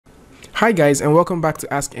Hi guys, and welcome back to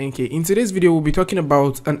askNK. In today's video we'll be talking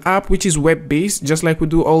about an app which is web based, just like we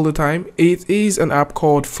do all the time. It is an app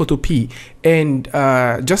called Photopea, and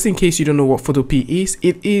just in case you don't know what Photopea is,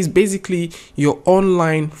 it is basically your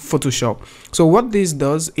online Photoshop. So what this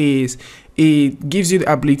does is it gives you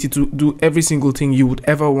the ability to do every single thing you would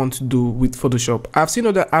ever want to do with Photoshop. I've seen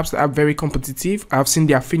other apps that are very competitive. I've seen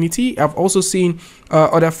the Affinity. I've also seen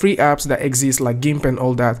other free apps that exist like Gimp and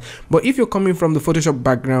all that. But if you're coming from the Photoshop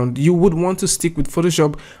background, you would want to stick with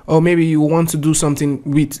Photoshop, or maybe you want to do something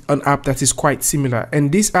with an app that is quite similar.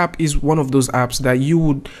 And this app is one of those apps that you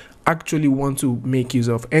would actually want to make use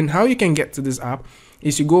of. And how you can get to this app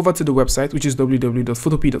is you go over to the website, which is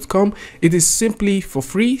www.photopea.com. It is simply for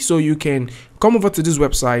free, so you can come over to this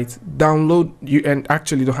website, download, and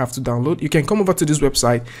actually don't have to download. You can come over to this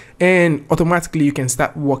website and automatically you can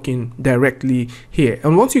start working directly here.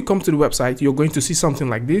 And once you come to the website, you're going to see something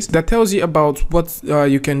like this that tells you about what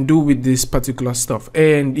you can do with this particular stuff.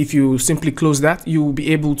 And if you simply close that, you will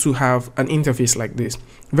be able to have an interface like this.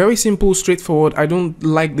 Very simple, straightforward. I don't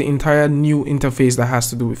like the entire new interface that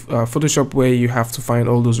has to do with Photoshop, where you have to find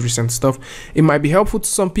all those recent stuff. It might be helpful to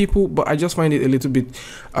some people, but I just find it a little bit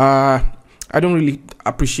I don't really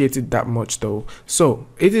appreciate it that much though. So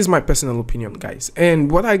it is my personal opinion, guys.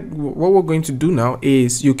 And what we're going to do now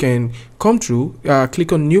is you can come through,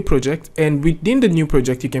 click on new project, and within the new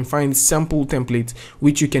project you can find sample templates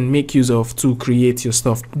which you can make use of to create your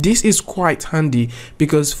stuff. This is quite handy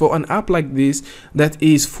because for an app like this that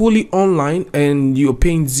is fully online and you're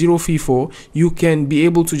paying zero fee for, you can be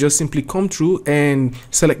able to just simply come through and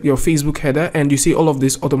select your Facebook header, and you see all of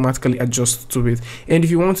this automatically adjust to it. And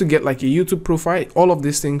if you want to get like a YouTube profile, all of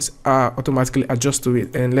these things are automatically adjust to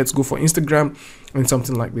it. And let's go for Instagram and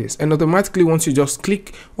something like this, and automatically once you just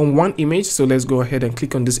click on one image, so let's go ahead and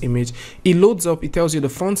click on this image, it loads up, it tells you the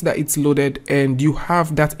font that it's loaded, and you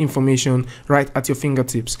have that information right at your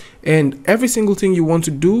fingertips. And every single thing you want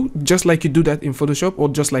to do, just like you do that in Photoshop, or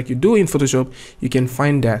just like you do in Photoshop, you can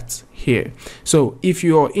find that here. So if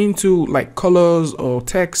you're into like colors or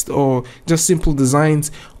text or just simple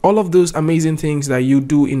designs, all of those amazing things that you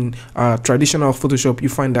do in traditional Photoshop, you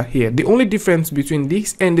find that here. The only difference between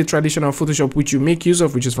this and the traditional Photoshop which you make use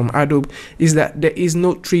of, which is from Adobe, is that there is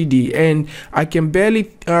no 3D, and I can barely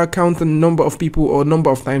count the number of people or number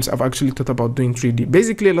of times I've actually thought about doing 3D.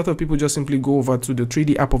 Basically, a lot of people just simply go over to the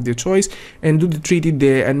 3D app of their choice and do the 3D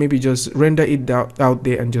there, and maybe just render it out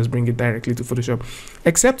there and just bring it directly to Photoshop.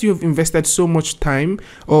 Except you have invested so much time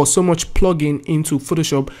or so much plugin into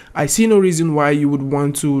Photoshop, I see no reason why you would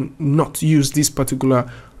want to not use this particular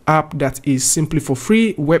app that is simply for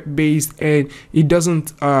free, web-based, and it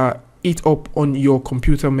doesn't eat up on your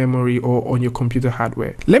computer memory or on your computer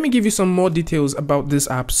hardware. Let me give you some more details about this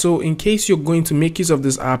app, so in case you're going to make use of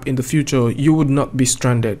this app in the future, you would not be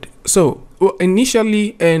stranded. So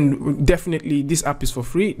initially and definitely this app is for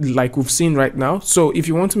free, like we've seen right now. So if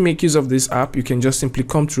you want to make use of this app, you can just simply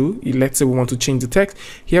come through. Let's say we want to change the text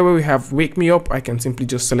here, where we have wake me up. I can simply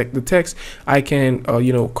just select the text. I can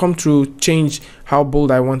come through, change how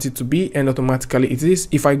bold I want it to be, and automatically it is.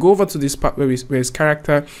 If I go over to this part where it's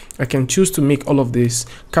character, I can choose to make all of this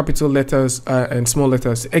capital letters and small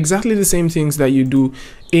letters, exactly the same things that you do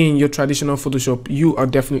in your traditional Photoshop. You are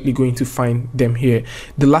definitely going to find them here.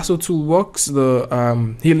 The lasso tool works,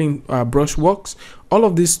 the healing brush works. All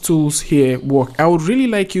of these tools here work. I would really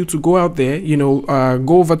like you to go out there,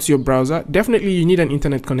 go over to your browser. Definitely you need an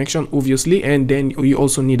internet connection, obviously, and then you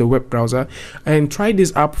also need a web browser, and try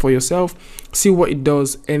this app for yourself, see what it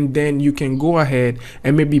does, and then you can go ahead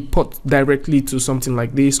and maybe put directly to something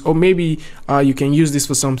like this, or maybe you can use this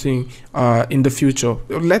for something in the future.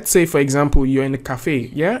 Let's say, for example, you're in a cafe,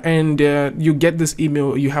 yeah, and you get this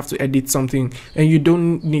email, you have to edit something, and you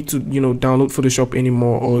don't need to download Photoshop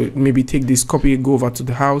anymore, or maybe take this copy, go over to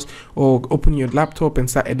the house, or open your laptop and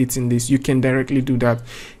start editing this. You can directly do that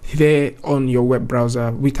there on your web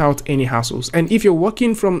browser without any hassles. And if you're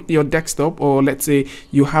working from your desktop, or let's say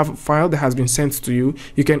you have a file that has been sent to you,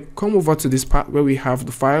 you can come over to this part where we have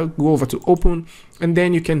the file, go over to open, and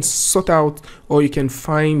then you can sort out, or you can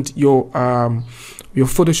find your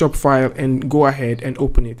Photoshop file and go ahead and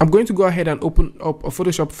open it. I'm going to go ahead and open up a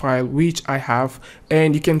Photoshop file which I have,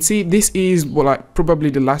 and you can see this is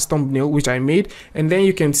probably the last thumbnail which I made, and then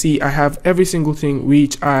you can see I have every single thing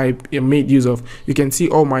which I made use of. You can see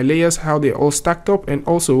all my layers, how they're all stacked up, and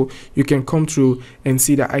also you can come through and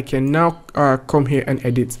see that I can now come here and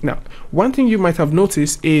edit. Now, one thing you might have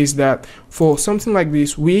noticed is that for something like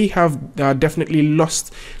this, we have definitely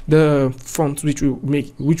lost the font which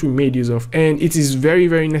we made use of, and it is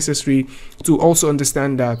very necessary to also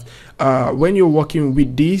understand that when you're working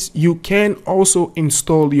with these, you can also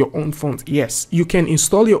install your own font. Yes, you can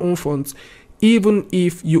install your own fonts even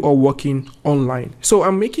if you are working online. So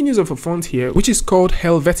I'm making use of a font here which is called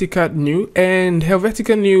Helvetica New, and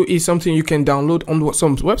Helvetica New is something you can download on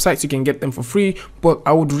some websites. You can get them for free, but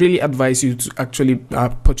I would really advise you to actually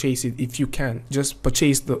purchase it if you can. Just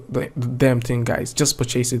purchase the damn thing, guys. Just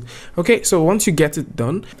purchase it. Okay, so once you get it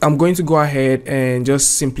done, I'm going to go ahead and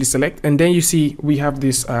just simply select, and then you see we have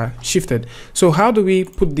this shifted. So how do we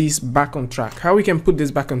put this back on track? How we can put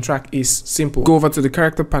this back on track is simple. Go over to the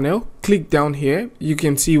character panel, click down here. You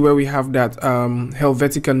can see where we have that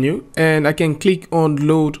Helvetica New, and I can click on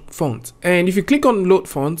load font. And if you click on load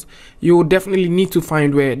font, you will definitely need to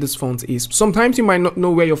find where this font is. Sometimes you might not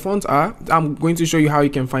know where your fonts are. I'm going to show you how you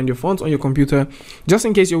can find your fonts on your computer, just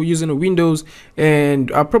in case you're using a Windows, and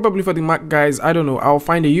probably for the Mac guys, I don't know, I'll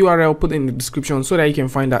find a URL, put it in the description so that you can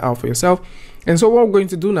find that out for yourself. And so what I'm going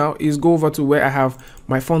to do now is go over to where I have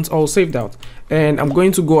my fonts all saved out, and I'm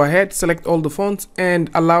going to go ahead, select all the fonts,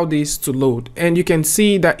 and allow this to load. And you can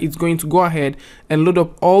see that it's going to go ahead and load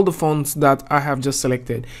up all the fonts that I have just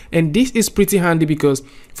selected. And this is pretty handy because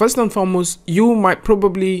first and foremost, you might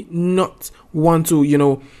probably not want to, you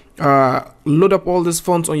know, load up all these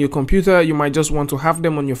fonts on your computer. You might just want to have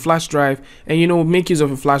them on your flash drive, and you know, make use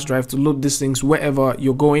of a flash drive to load these things wherever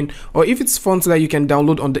you're going. Or if it's fonts that you can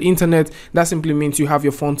download on the internet, that simply means you have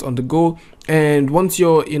your fonts on the go, and once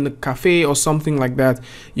you're in a cafe or something like that,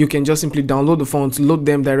 you can just simply download the fonts, load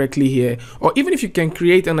them directly here. Or even if you can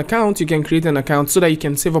create an account, you can create an account so that you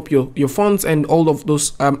can save up your fonts and all of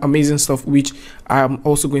those amazing stuff, which I'm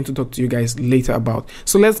also going to talk to you guys later about.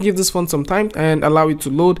 So let's give this font some time and allow it to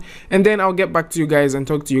load, and then I'll get back to you guys and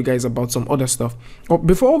talk to you guys about some other stuff. But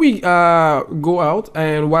before we go out,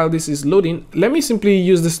 and while this is loading, let me simply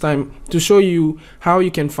use this time to show you how you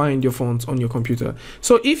can find your fonts on your computer.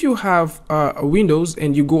 So if you have a Windows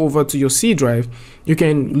and you go over to your C drive, you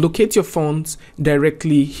can locate your fonts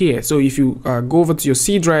directly here. So if you go over to your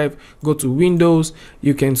C drive, go to Windows,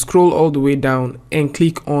 you can scroll all the way down and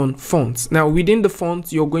click on fonts. Now within the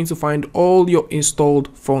fonts, you're going to find all your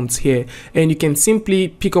installed fonts here, and you can simply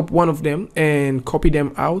pick up one of them and copy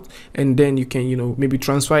them out, and then you can, you know, maybe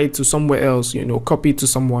transfer it to somewhere else, you know, copy it to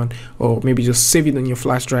someone, or maybe just save it on your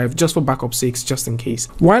flash drive just for backup sakes, just in case.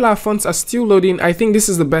 While our fonts are still loading, I think this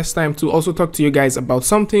is the best time to also talk to you guys about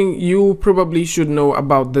something you probably should know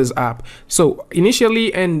about this app. So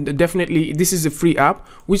initially and definitely, this is a free app,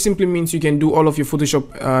 which simply means you can do all of your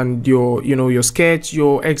Photoshop and your, you know, your sketch,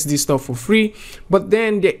 your XD stuff for free. But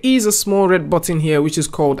then there is a small red button here which is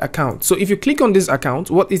called account. So if you click on this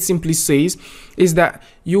account, what it simply says is that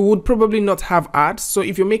you would probably not have ads. So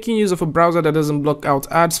if you're making use of a browser that doesn't block out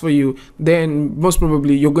ads for you, then most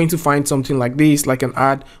probably you're going to find something like this, like an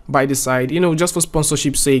ad by the side, you know, just for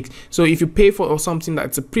sponsorship sake. So if you pay for something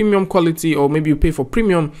that's a premium quality, or maybe you pay for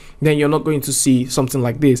premium, then you're not going to see something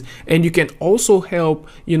like this. And you can also help,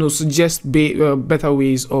 you know, suggest better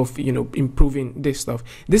ways of, you know, improving this stuff.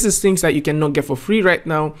 This is things that you cannot get for free right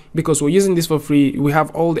now because we're using this for free. We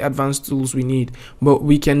have all the advanced tools we need, but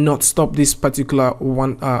we cannot stop this particular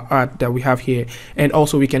one ad that we have here, and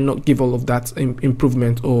also we cannot give all of that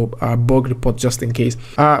improvement or bug report just in case,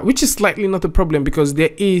 which is slightly not a problem because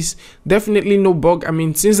there is definitely no bug. I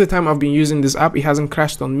mean, since the time I've been using this app, it hasn't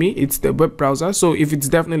crashed on me. It's the web browser, so if it's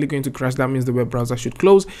definitely going to crash, that means the web browser should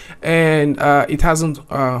close, and it hasn't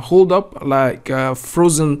hold up, like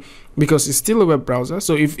frozen, because it's still a web browser.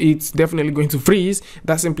 So if it's definitely going to freeze,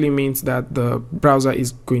 that simply means that the browser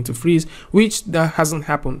is going to freeze, which that hasn't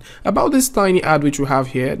happened. About this tiny ad which we have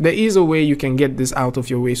here, there is a way you can get this out of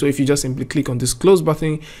your way. So if you just simply click on this close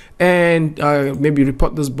button and maybe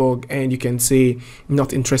report this bug, and you can say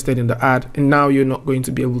not interested in the ad, and now you're not going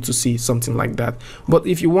to be able to see something like that. But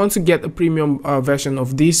if you want to get a premium version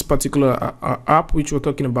of this particular app which we're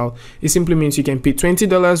talking about, it simply means you can pay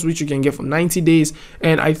 $20, which you can get for 90 days.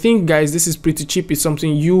 And I think, guys, this is pretty cheap. It's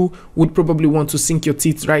something you would probably want to sink your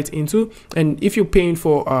teeth right into. And if you're paying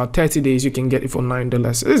for 30 days, you can get it for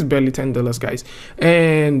 $9. It's barely $10, guys.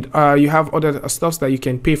 And you have other stuff that you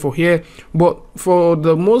can pay for here, but for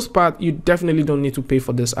the most part, you definitely don't need to pay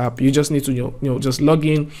for this app. You just need to, you know, just log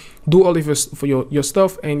in, do all of your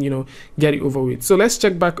stuff, and, you know, get it over with. So let's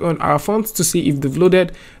check back on our fonts to see if they've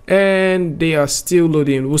loaded, and they are still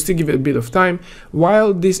loading. We'll still give it a bit of time.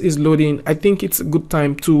 While this is loading, I think it's a good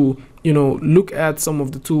time to, you know, look at some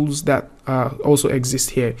of the tools that also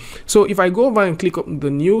exist here. So if I go over and click on the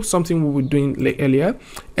new, something we were doing earlier,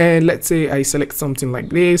 and let's say I select something like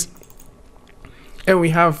this, and we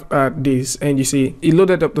have this, and you see it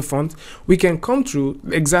loaded up the font. We can come through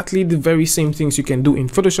exactly the very same things you can do in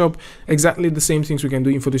Photoshop. Exactly the same things we can do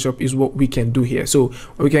in Photoshop is what we can do here. So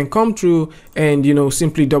we can come through and, you know,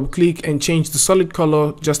 simply double click and change the solid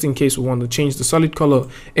color, just in case we want to change the solid color.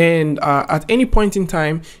 And at any point in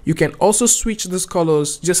time, you can also switch these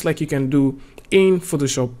colors just like you can do in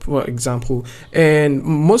Photoshop, for example. And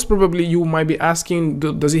most probably you might be asking,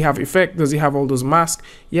 does it have effect? Does it have all those masks?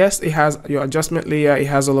 Yes, it has your adjustment layer. It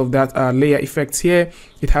has all of that layer effects here.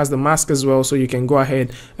 It has the mask as well, so you can go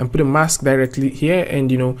ahead and put a mask directly here and,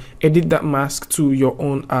 you know, edit that mask to your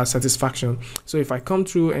own satisfaction. So if I come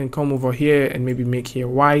through and come over here and maybe make here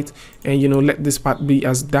white and, you know, let this part be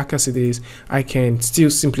as dark as it is, I can still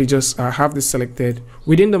simply just have this selected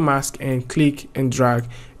within the mask and click and drag,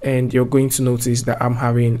 and you're going to notice that I'm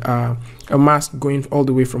having a mask going all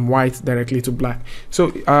the way from white directly to black.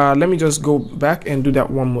 So let me just go back and do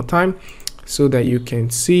that one more time so that you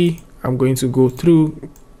can see. I'm going to go through,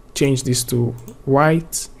 change this to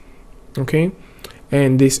white, okay,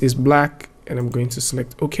 and this is black, and I'm going to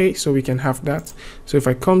select okay, so we can have that. So if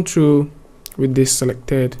I come through with this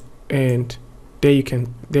selected, and there you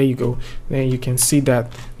go, then you can see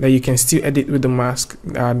that you can still edit with the mask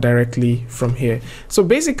directly from here. So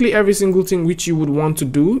basically every single thing which you would want to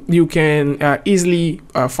do, you can easily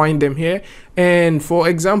find them here. And for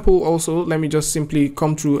example, also let me just simply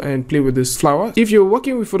come through and play with this flower. If you're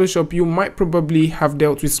working with Photoshop, you might probably have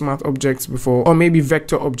dealt with smart objects before, or maybe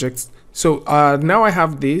vector objects. So now I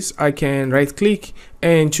have this, I can right click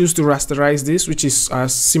and choose to rasterize this, which is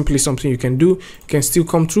simply something you can do. You can still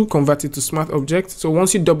come through, convert it to smart object. So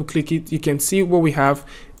once you double click it, you can see what we have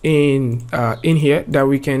in here, that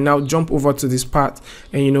we can now jump over to this part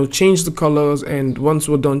and, you know, change the colors. And once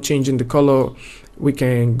we're done changing the color, we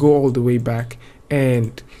can go all the way back,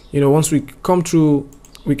 and, you know, once we come through,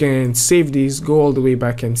 we can save this, go all the way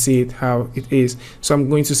back and see it how it is. So I'm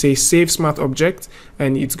going to say save smart object,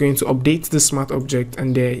 and it's going to update the smart object,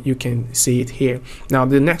 and there you can see it here. Now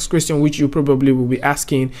the next question which you probably will be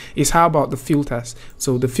asking is, how about the filters?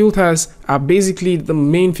 So the filters are basically the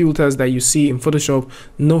main filters that you see in Photoshop.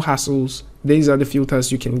 No hassles, these are the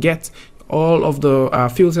filters you can get. All of the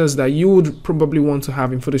filters that you would probably want to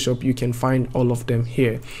have in Photoshop, you can find all of them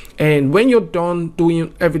here. And when you're done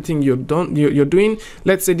doing everything you're doing,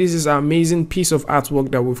 let's say this is an amazing piece of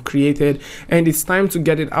artwork that we've created, and it's time to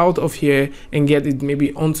get it out of here and get it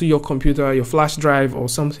maybe onto your computer, your flash drive or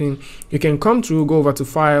something. You can come through, go over to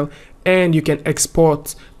file, and you can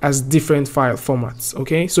export as different file formats.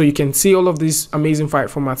 Okay, so you can see all of these amazing file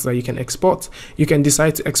formats that you can export. You can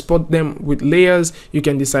decide to export them with layers. You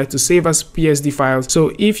can decide to save as PSD files.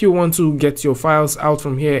 So if you want to get your files out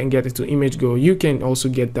from here and get it to ImageGo, you can also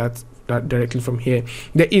get that directly from here.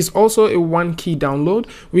 There is also a one key download,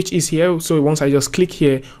 which is here. So once I just click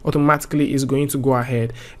here, automatically is going to go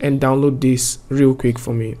ahead and download this real quick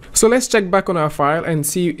for me. So let's check back on our file and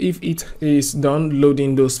see if it is done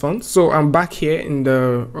loading those fonts. So I'm back here in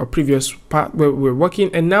the previous part where we're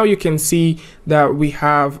working, and now you can see that we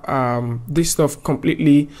have this stuff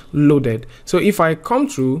completely loaded. So if I come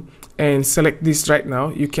through and select this right now,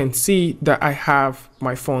 you can see that I have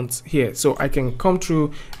my fonts here. So I can come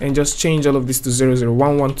through and just change all of this to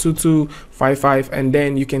 00112255, and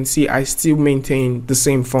then you can see I still maintain the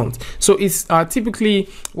same font. So it's typically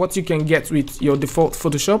what you can get with your default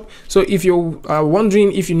Photoshop. So if you're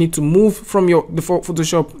wondering if you need to move from your default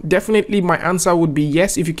Photoshop, definitely my answer would be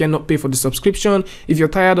yes, if you cannot pay for the subscription. If you're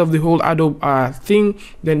tired of the whole Adobe thing,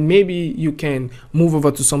 then maybe you can move over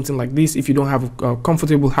to something like this. If you don't have a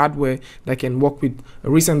comfortable hardware that can work with a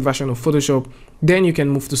recent version of Photoshop, then you can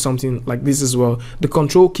move to something like this as well. The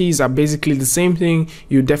control keys are basically the same thing.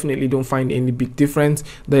 You definitely don't find any big difference.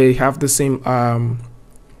 They have the same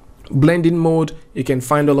blending mode. You can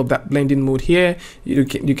find all of that blending mode here. You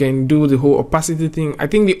can do the whole opacity thing. I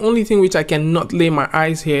think the only thing which I cannot lay my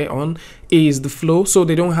eyes here on is the flow. So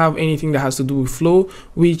they don't have anything that has to do with flow,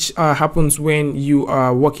 which happens when you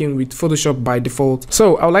are working with Photoshop by default.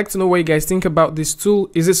 So I would like to know what you guys think about this tool.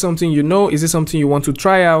 Is it something you know? Is it something you want to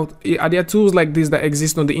try out? Are there tools like this that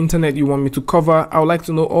exist on the internet you want me to cover? I would like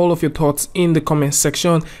to know all of your thoughts in the comment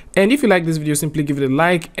section. And if you like this video, simply give it a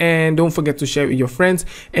like, and don't forget to share it with your friends.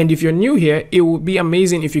 And if you're new here, it would be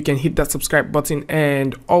amazing if you can hit that subscribe button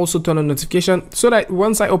and also turn on notification, so that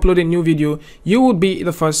once I upload a new video, you would be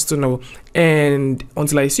the first to know. And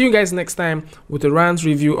until I see you guys next time with a rant,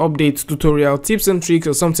 review, updates, tutorial, tips and tricks,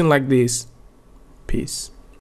 or something like this, peace.